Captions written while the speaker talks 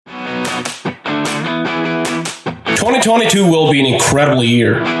2022 will be an incredible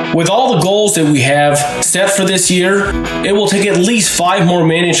year. With all the goals that we have set for this year, it will take at least 5 more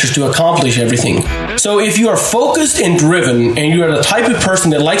managers to accomplish everything. So if you are focused and driven, and you are the type of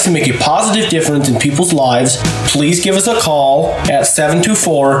person that likes to make a positive difference in people's lives, please give us a call at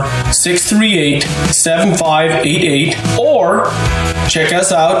 724-638-7588 or check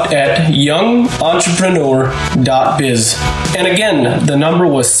us out at youngentrepreneur.biz. And again, the number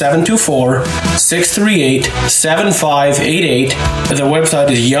was 724-638-7588. The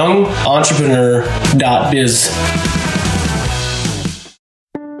website is youngentrepreneur.biz.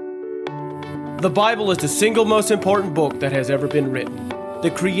 The Bible is the single most important book that has ever been written.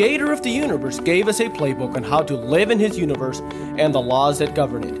 The creator of the universe gave us a playbook on how to live in his universe and the laws that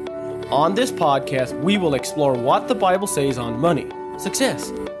govern it. On this podcast, we will explore what the Bible says on money,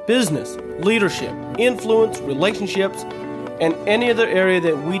 success, business, leadership, influence, relationships, and any other area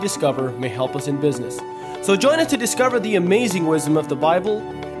that we discover may help us in business. So join us to discover the amazing wisdom of the Bible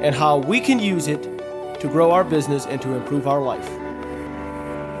and how we can use it to grow our business and to improve our life.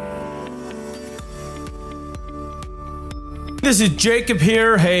 This is Jacob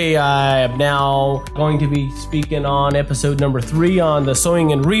here. Hey, I am now going to be speaking on episode number 3 on the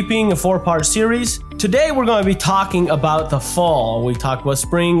Sowing and Reaping, a 4-part series. Today we're going to be talking about the fall. We talked about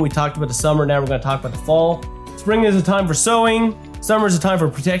spring, we talked about the summer, now we're going to talk about the fall. Spring is a time for sowing, summer is a time for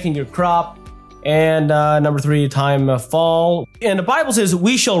protecting your crop, and number 3, a time of fall. And the Bible says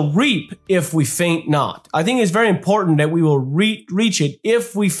we shall reap if we faint not. I think it's very important that we will reach it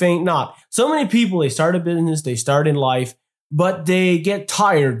if we faint not. So many people, they start a business, they start in life, but they get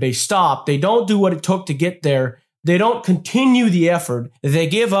tired, they stop, they don't do what it took to get there, they don't continue the effort, they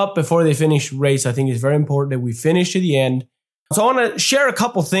give up before they finish the race. I think it's very important that we finish to the end. So I want to share a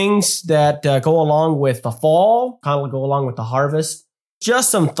couple things that go along with the fall, kind of go along with the harvest, just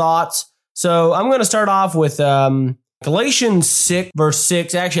some thoughts. So I'm going to start off with Galatians 6, verse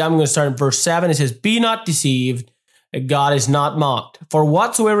 6. Actually, I'm going to start in verse 7. It says, "Be not deceived, God is not mocked. For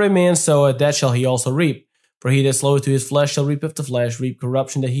whatsoever a man soweth, that shall he also reap. For he that soweth to his flesh shall reap of the flesh, reap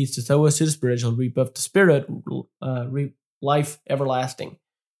corruption. That he that soweth to the Spirit shall reap of the Spirit, reap life everlasting."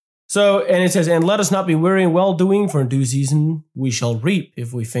 So, and it says, "And let us not be weary in well-doing, for in due season we shall reap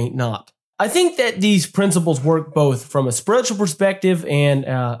if we faint not." I think that these principles work both from a spiritual perspective and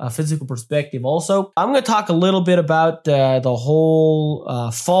a physical perspective also. I'm going to talk a little bit about the whole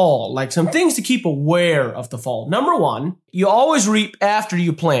fall, like some things to keep aware of the fall. Number 1, you always reap after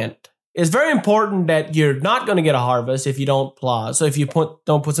you plant. It's very important that you're not going to get a harvest if you don't plow. So if you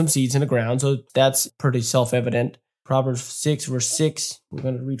don't put some seeds in the ground, so that's pretty self-evident. Proverbs 6, verse 6, we're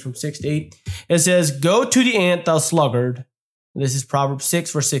going to read from 6 to 8. It says, "Go to the ant, thou sluggard." This is Proverbs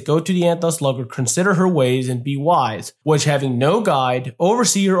 6, verse 6. "Go to the ant, thou sluggard, consider her ways, and be wise, which having no guide,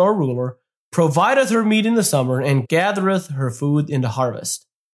 overseer, or ruler, provideth her meat in the summer, and gathereth her food in the harvest."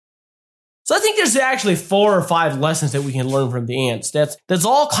 So I think there's actually 4 or 5 lessons that we can learn from the ants. That's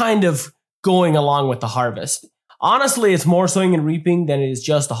all kind of going along with the harvest. Honestly, it's more sowing and reaping than it is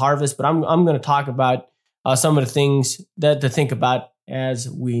just the harvest, but I'm going to talk about some of the things that to think about as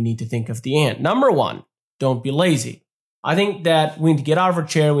we need to think of the ant. Number 1, don't be lazy. I think that we need to get out of our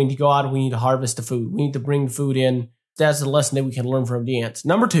chair, we need to go out, and we need to harvest the food. We need to bring the food in. That's the lesson that we can learn from the ants.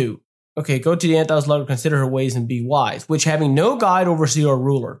 Number 2, okay, go to the ant, thou sluggard, consider her ways, and be wise, which having no guide, overseer, or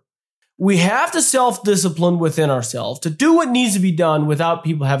ruler. We have to self-discipline within ourselves to do what needs to be done without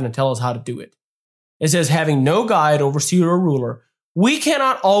people having to tell us how to do it. It says, having no guide, overseer, or ruler. We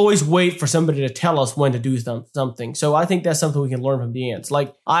cannot always wait for somebody to tell us when to do something. So I think that's something we can learn from the ants.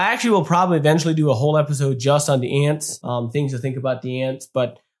 Like, I actually will probably eventually do a whole episode just on the ants, things to think about the ants,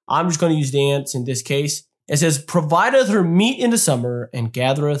 but I'm just going to use the ants in this case. It says, "Provideth her meat in the summer, and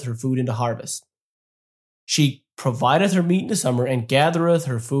gathereth her food in the harvest." She provideth her meat in the summer, and gathereth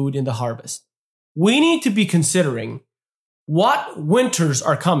her food in the harvest. We need to be considering what winters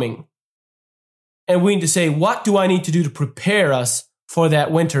are coming. And we need to say, what do I need to do to prepare us for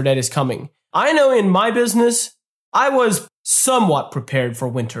that winter that is coming? I know in my business, I was somewhat prepared for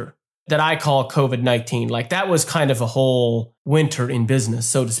winter that I call COVID-19. Like, that was kind of a whole winter in business,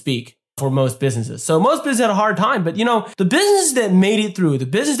 so to speak, for most businesses. So most businesses had a hard time, but the businesses that made it through, the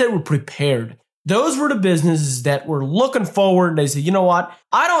businesses that were prepared, those were the businesses that were looking forward. They said, you know what?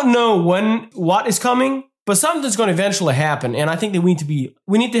 I don't know what is coming, but something's going to eventually happen. And I think that we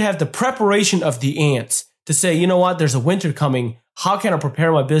need to have the preparation of the ants to say, you know what? There's a winter coming. How can I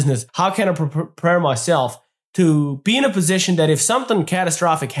prepare my business? How can I prepare myself to be in a position that if something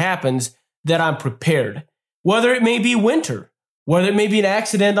catastrophic happens, that I'm prepared? Whether it may be winter, whether it may be an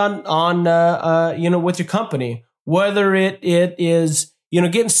accident on with your company, whether it is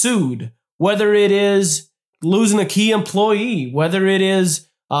getting sued, whether it is losing a key employee, whether it is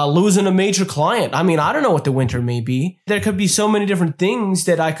losing a major client. I mean, I don't know what the winter may be. There could be so many different things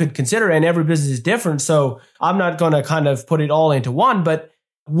that I could consider, and every business is different. So I'm not going to kind of put it all into one, but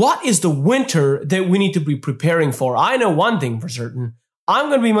what is the winter that we need to be preparing for? I know one thing for certain. I'm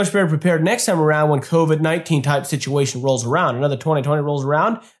going to be much better prepared next time around when COVID-19 type situation rolls around. Another 2020 rolls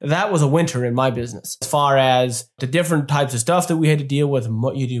around. That was a winter in my business. As far as the different types of stuff that we had to deal with,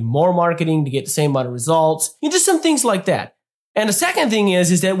 you do more marketing to get the same amount of results. Just some things like that. And the second thing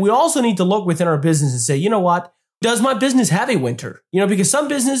is that we also need to look within our business and say, you know what? Does my business have a winter? Because some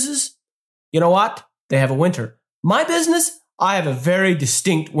businesses, you know what? They have a winter. My business, I have a very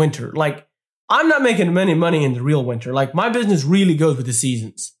distinct winter. Like, I'm not making many money in the real winter. Like, my business really goes with the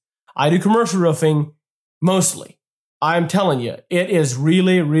seasons. I do commercial roofing mostly. I'm telling you, it is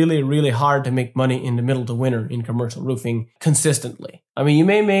really, really, really hard to make money in the middle of the winter in commercial roofing consistently. I mean, you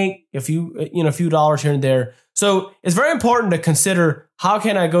may make a few dollars here and there. So it's very important to consider, how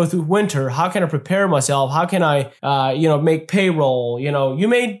can I go through winter? How can I prepare myself? How can I, make payroll? You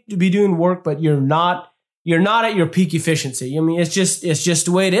may be doing work, but you're not at your peak efficiency. I mean, it's just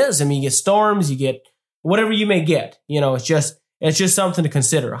the way it is. I mean, you get storms, you get whatever you may get. It's just something to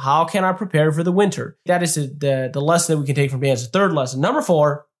consider. How can I prepare for the winter? That is the lesson that we can take from the ants. The third lesson. Number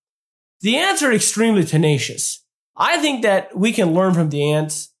 4, the ants are extremely tenacious. I think that we can learn from the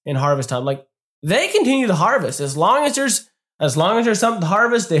ants in harvest time. Like, they continue to harvest. As long as there's something to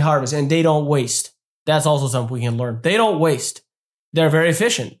harvest, they harvest, and they don't waste. That's also something we can learn. They don't waste. They're very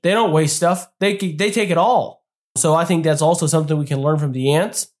efficient. They don't waste stuff. They take it all. So I think that's also something we can learn from the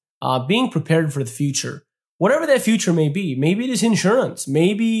ants. Being prepared for the future. Whatever that future may be. Maybe it is insurance.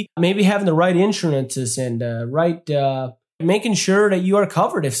 Maybe having the right insurances and making sure that you are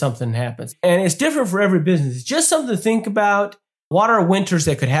covered if something happens. And it's different for every business. It's just something to think about. What are winters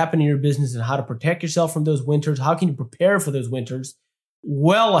that could happen in your business and how to protect yourself from those winters? How can you prepare for those winters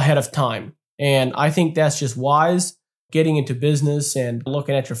well ahead of time? And I think that's just wise. Getting into business and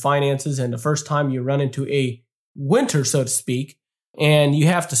looking at your finances, and the first time you run into a winter, so to speak, and you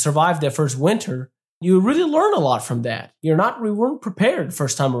have to survive that first winter, you really learn a lot from that. We weren't prepared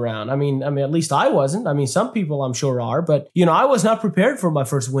first time around. I mean, at least I wasn't. I mean, some people I'm sure are, but I was not prepared for my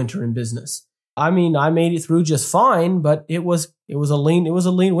first winter in business. I mean, I made it through just fine, but it was a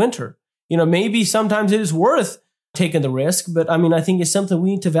lean winter. Maybe sometimes it is worth taking the risk, but I mean, I think it's something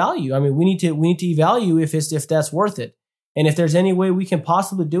we need to value. I mean, we need to evaluate if that's worth it. And if there's any way we can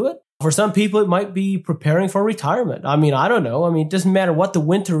possibly do it. For some people, it might be preparing for retirement. I mean, I don't know. I mean, it doesn't matter what the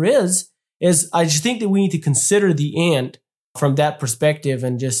winter is I just think that we need to consider the ant from that perspective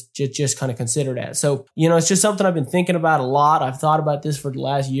and just kind of consider that. So, it's just something I've been thinking about a lot. I've thought about this for the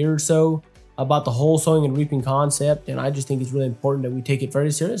last year or so, about the whole sowing and reaping concept. And I just think it's really important that we take it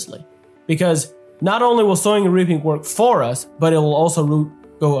very seriously, because not only will sowing and reaping work for us, but it will also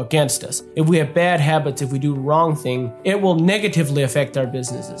go against us. If we have bad habits, if we do the wrong thing, it will negatively affect our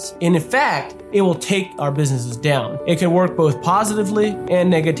businesses. And in fact, it will take our businesses down. It can work both positively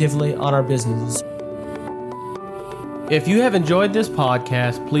and negatively on our businesses. If you have enjoyed this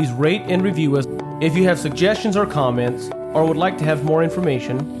podcast, please rate and review us. If you have suggestions or comments, or would like to have more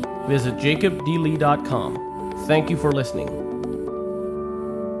information, visit jacobdlee.com. Thank you for listening.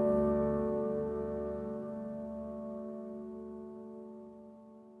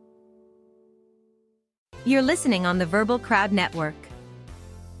 You're listening on the Verbal Crowd Network.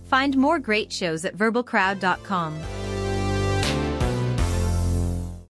 Find more great shows at verbalcrowd.com.